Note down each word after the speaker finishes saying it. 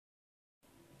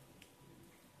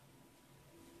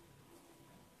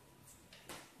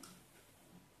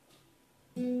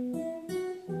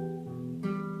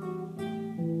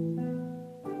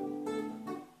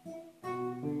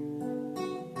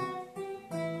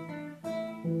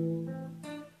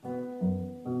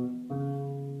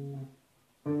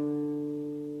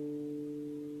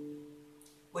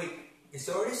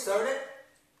already started?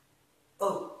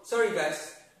 Oh, sorry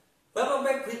guys. Welcome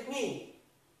back with me.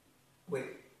 Wait,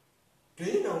 do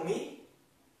you know me?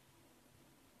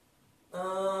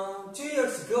 2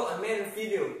 years ago I made a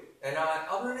video and I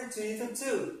uploaded it to YouTube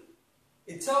too.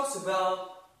 It talks about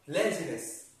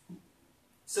laziness.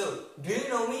 So, do you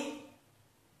know me?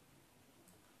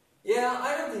 Yeah,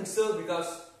 I don't think so because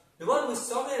the one who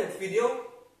saw me in the video,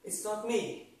 it's not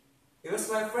me. It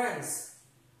was my friends.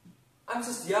 I'm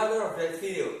just the author of that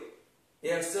video.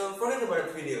 Yeah, so forget about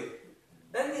that video.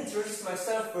 Let me introduce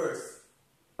myself first.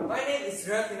 My name is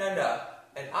Rafinanda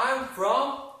and I'm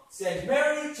from St.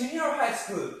 Mary Junior High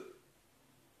School.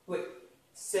 Wait,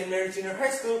 St. Mary Junior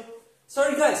High School?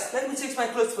 Sorry guys, let me change my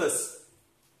clothes first.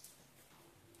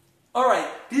 Alright,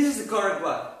 this is the correct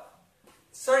one.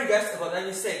 Sorry guys about that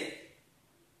mistake.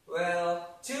 Well,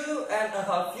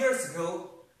 2.5 years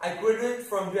ago, I graduated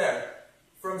from there,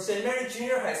 from St. Mary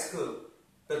Junior High School.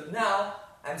 But now,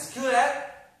 I'm schooled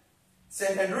at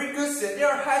St. Hendrikus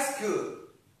Senior High School.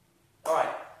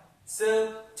 Alright,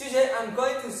 so today I'm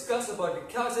going to discuss about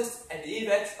the causes and the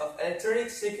effects of electronic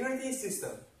security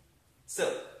system. So,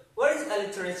 what is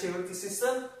electronic security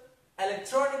system?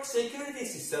 Electronic security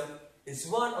system is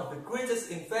one of the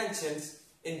greatest inventions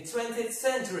in 20th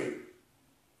century.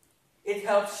 It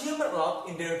helps humans a lot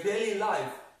in their daily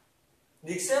life.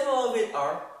 The example of it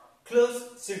are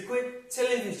closed-circuit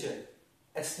television,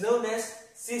 as known as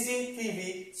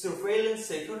CCTV surveillance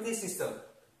security system,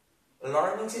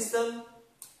 alarming system,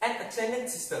 and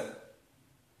attendance system.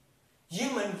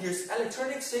 Humans use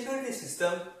electronic security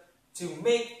system to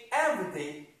make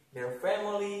everything, their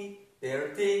family,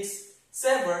 their things,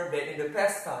 safer than in the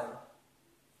past time.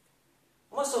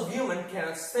 Most of humans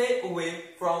cannot stay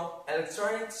away from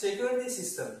electronic security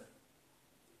system.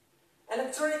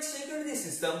 Electronic security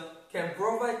system can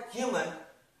provide human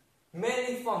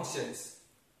many functions,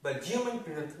 but humans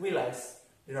do not realize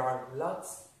there are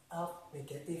lots of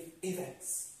negative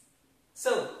effects.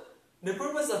 So, the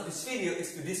purpose of this video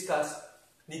is to discuss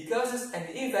the causes and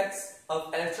the effects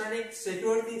of electronic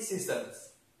security systems.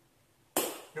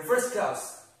 The first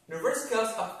cause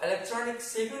of electronic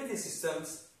security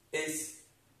systems is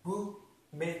who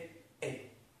made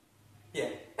it. Yeah,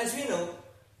 as we know,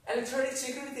 electronic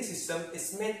security system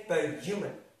is made by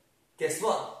human. Guess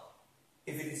what?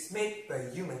 If it is made by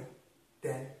human,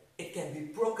 then it can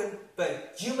be broken by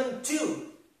human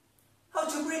too. How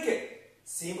to break it?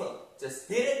 Simple, just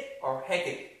hit it or hack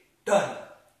it. Done.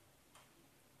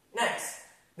 Next,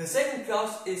 the second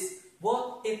cause is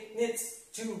what it needs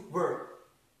to work.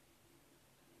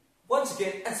 Once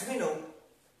again, as we know,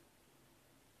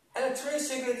 electronic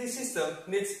security system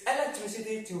needs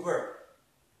electricity to work.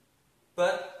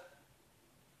 But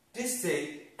this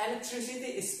day,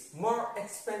 electricity is more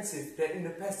expensive than in the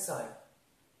past time.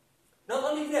 Not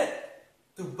only that,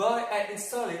 to buy and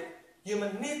install it, you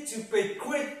may need to pay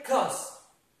great cost.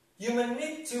 You may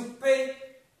need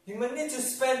to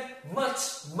spend much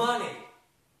money.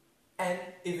 And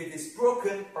if it is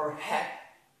broken or hacked,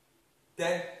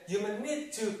 then you may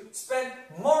need to spend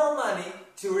more money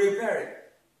to repair it.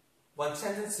 One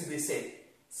sentence to be said.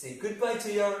 Say goodbye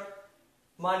to your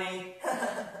money.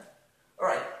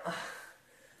 Alright.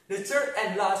 The third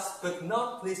and last but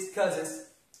not least causes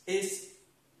is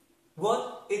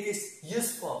what it is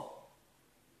used for.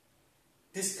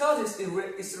 This cause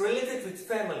is related with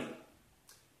family.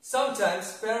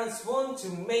 Sometimes parents want to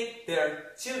make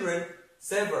their children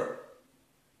safer,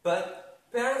 but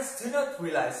parents do not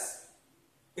realize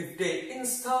if they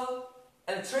install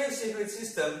electronic security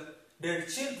system, their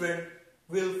children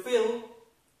will feel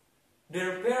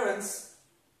their parents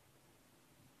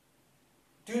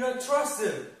do not trust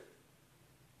them.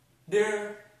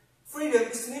 Their freedom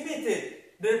is limited.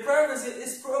 Their privacy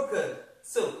is broken.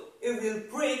 So, it will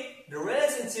break the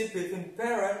relationship between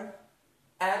parent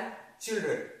and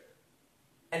children.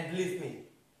 And believe me,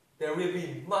 there will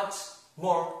be much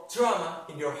more drama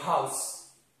in your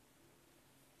house.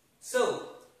 So,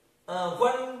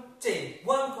 one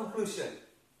conclusion.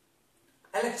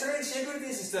 Electronic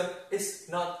security system is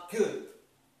not good.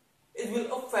 It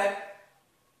will affect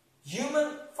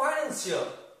human financial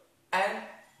and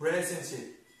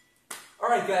relationship.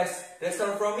 Alright guys, that's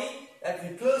all from me. Let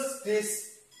me close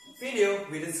this video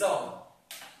with a song,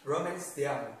 Romance the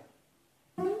Hour.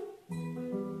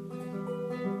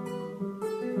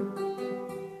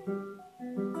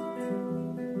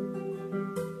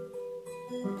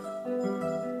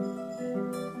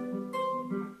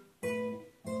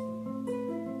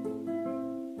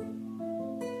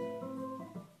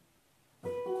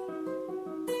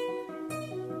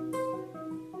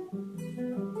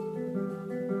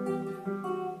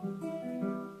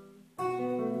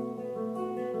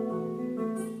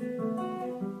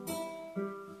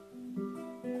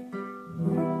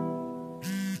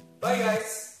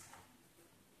 guys.